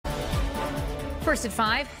First at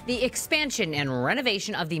 5, the expansion and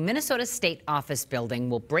renovation of the Minnesota State Office building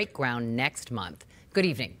will break ground next month. Good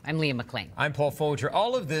evening. I'm Leah McLean. I'm Paul Folger.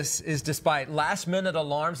 All of this is despite last-minute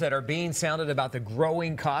alarms that are being sounded about the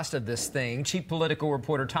growing cost of this thing. Chief political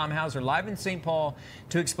reporter Tom Hauser live in St. Paul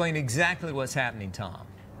to explain exactly what's happening. Tom.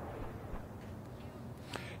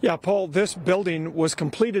 Yeah, Paul, this building was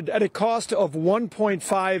completed at a cost of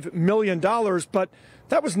 $1.5 million, but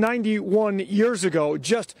that was 91 years ago.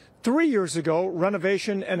 Just 3 years ago,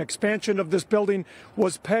 renovation and expansion of this building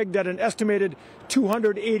was pegged at an estimated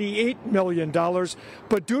 $288 million.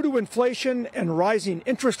 But due to inflation and rising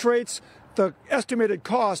interest rates, the estimated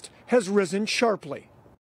cost has risen sharply.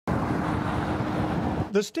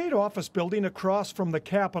 The state office building across from the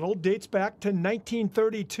Capitol dates back to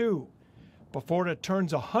 1932. Before it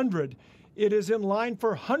turns 100, it is in line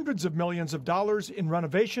for hundreds of millions of dollars in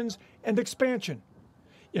renovations and expansion.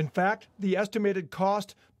 In fact, the estimated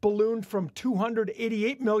cost ballooned from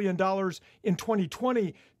 $288 million in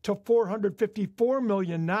 2020 to $454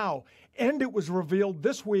 million now. And it was revealed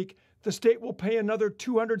this week the state will pay another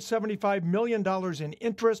 $275 million in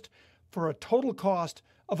interest for a total cost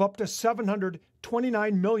of up to $729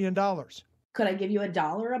 million. Could I give you a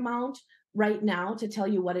dollar amount right now to tell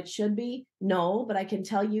you what it should be? No, but I can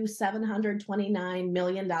tell you $729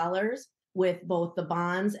 million with both the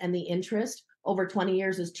bonds and the interest over 20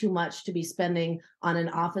 years is too much to be spending on an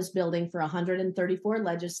office building for 134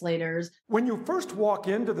 legislators. When you first walk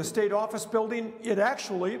into the state office building, it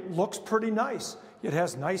actually looks pretty nice. It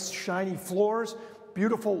has nice shiny floors,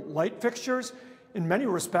 beautiful light fixtures. In many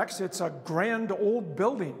respects, it's a grand old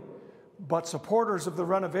building. But supporters of the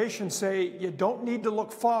renovation say you don't need to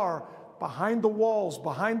look far behind the walls,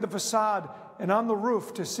 behind the facade, and on the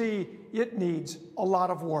roof to see it needs a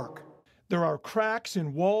lot of work. There are cracks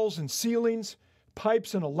in walls and ceilings.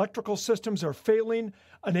 Pipes and electrical systems are failing.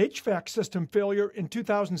 An HVAC system failure in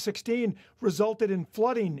 2016 resulted in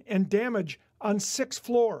flooding and damage on 6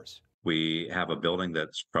 floors. We have a building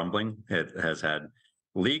that's crumbling. It has had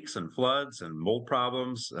leaks and floods and mold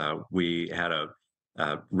problems. We had a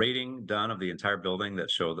rating done of the entire building that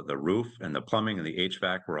showed that the roof and the plumbing and the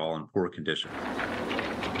HVAC were all in poor condition.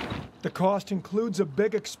 The cost includes a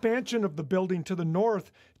big expansion of the building to the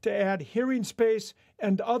north to add hearing space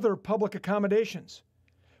and other public accommodations.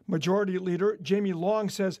 Majority Leader Jamie Long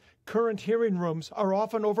says current hearing rooms are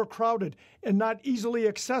often overcrowded and not easily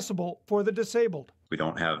accessible for the disabled. We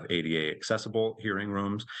don't have ADA accessible hearing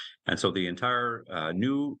rooms, and so the entire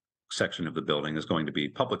new section of the building is going to be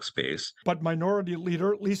public space. But Minority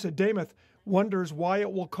Leader Lisa Damuth wonders why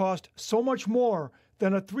it will cost so much more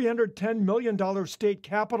than a $310 million state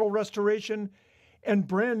capitol restoration and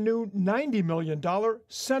brand new $90 million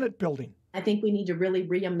Senate building. I think we need to really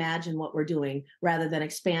reimagine what we're doing rather than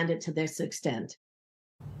expand it to this extent.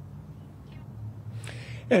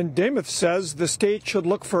 And Damuth says the state should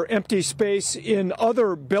look for empty space in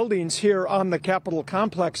other buildings here on the Capitol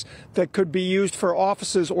complex that could be used for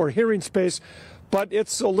offices or hearing space. But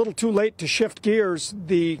it's a little too late to shift gears.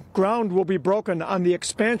 The ground will be broken on the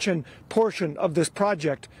expansion portion of this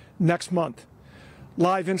project next month.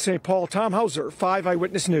 Live in St. Paul, Tom Hauser, 5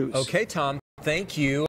 Eyewitness News. Okay, Tom, thank you.